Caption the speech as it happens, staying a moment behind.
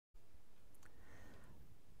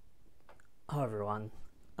Hi everyone,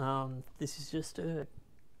 this is just a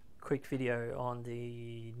quick video on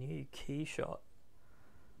the new Keyshot.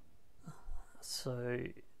 So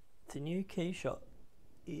the new Keyshot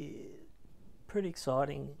is pretty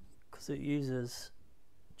exciting because it uses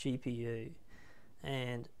GPU,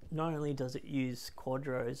 and not only does it use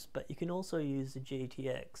Quadros, but you can also use the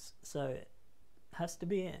GTX. So it has to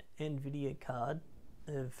be an nvidia card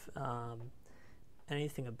of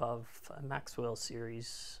anything above a Maxwell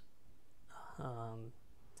series.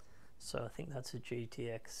 So I think that's a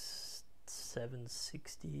GTX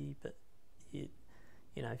 760, but you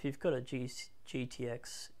know, if you've got a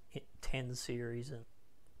GTX 10 series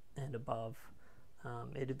and above,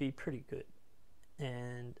 it'd be pretty good.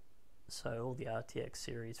 And so all the RTX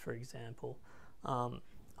series, for example,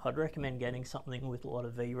 I'd recommend getting something with a lot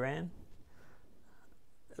of VRAM,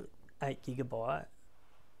 8GB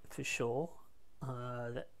for sure.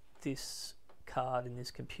 That this card in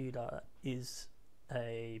this computer is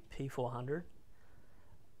a P400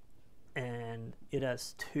 and it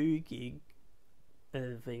has 2 gig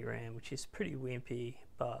of VRAM, which is pretty wimpy,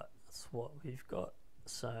 but that's what we've got.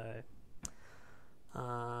 So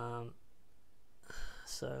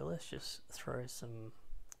so let's just throw some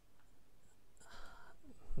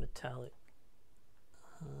metallic,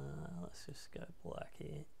 let's just go black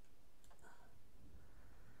here.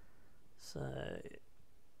 So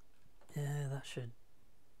yeah, that should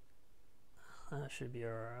be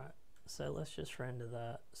alright. So let's just render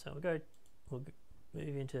that. So we'll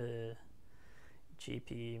move into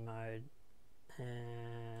GPU mode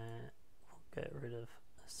and we'll get rid of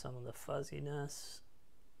some of the fuzziness.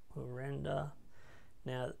 We'll render.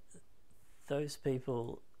 Now those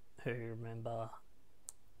people who remember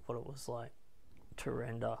what it was like to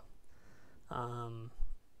render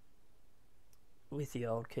with the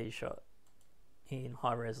old Keyshot in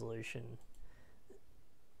high resolution,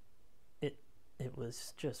 it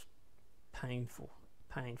was just painful.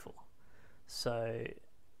 So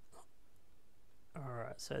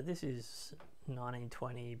alright, so this is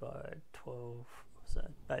 1920 by 12, so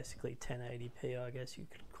basically 1080p, I guess you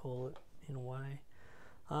could call it in a way.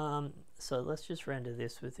 So let's just render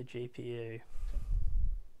this with the GPU.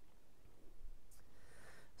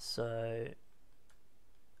 So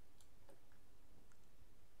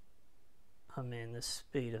I mean, the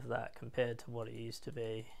speed of that compared to what it used to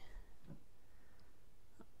be,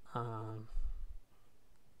 I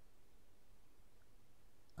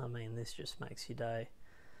mean, this just makes your day,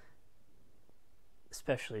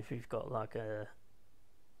 especially if you've got like a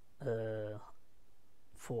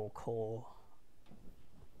 4-core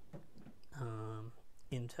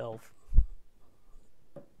Intel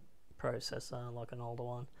processor, like an older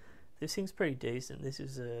one. This thing's pretty decent. This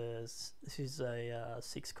is a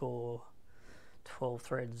 6-core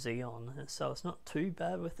 12-thread Xeon, so it's not too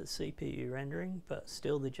bad with the CPU rendering, but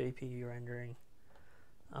still the GPU rendering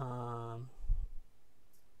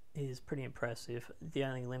is pretty impressive. The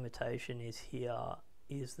only limitation is here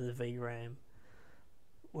is the VRAM,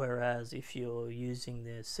 whereas if you're using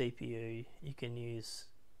the CPU, you can use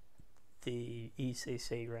the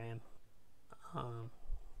ECC RAM,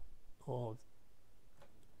 or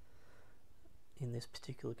in this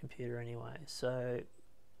particular computer anyway. So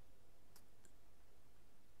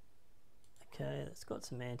okay, it's got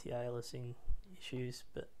some anti-aliasing issues,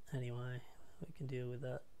 but anyway, we can deal with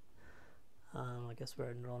that. I guess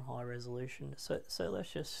we're on high resolution. So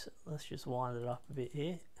let's just wind it up a bit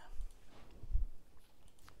here.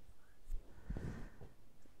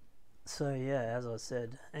 So yeah, as I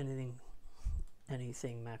said, anything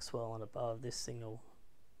Maxwell and above, this thing will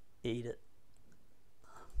eat it.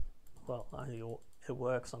 Well, only it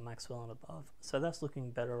works on Maxwell and above, so that's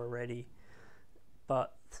looking better already,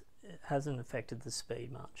 but it hasn't affected the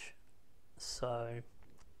speed much. So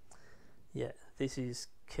yeah, this is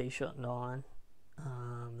Keyshot 9.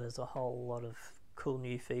 There's a whole lot of cool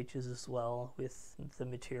new features as well with the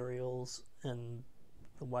materials and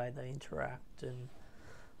the way they interact, and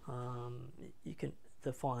you can,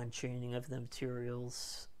 the fine tuning of the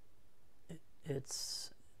materials.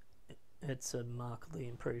 It's a markedly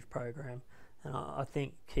improved program, and I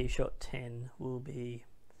think Keyshot 10 will be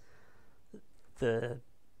the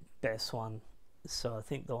best one. So I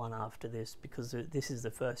think the one after this, because this is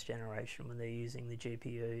the first generation when they're using the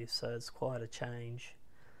GPU, so it's quite a change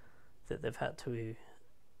that they've had to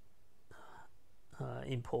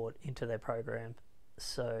import into their program.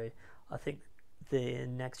 So I think the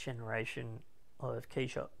next generation of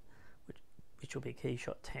Keyshot, which will be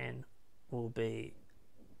Keyshot 10, will be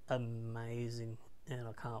amazing, and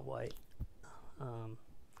I can't wait.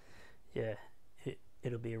 Yeah,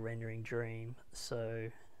 it'll be a rendering dream.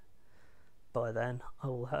 So by then I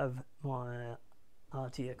will have my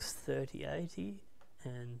RTX 3080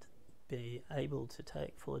 and be able to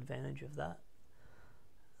take full advantage of that.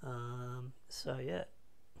 So yeah,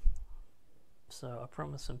 so I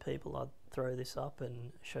promised some people I'd throw this up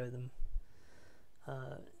and show them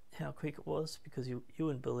how quick it was, because you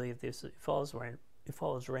wouldn't believe this. If I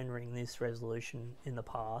was rendering this resolution in the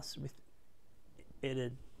past with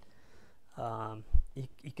edited,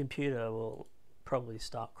 your computer will probably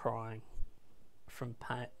start crying from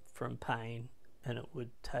pain, and it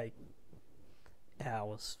would take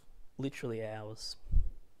hours, literally hours.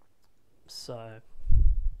 So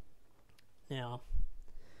now,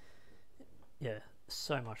 yeah,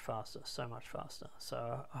 so much faster.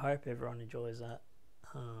 So I hope everyone enjoys that,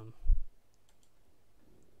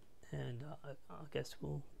 and I guess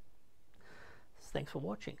thanks for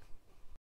watching.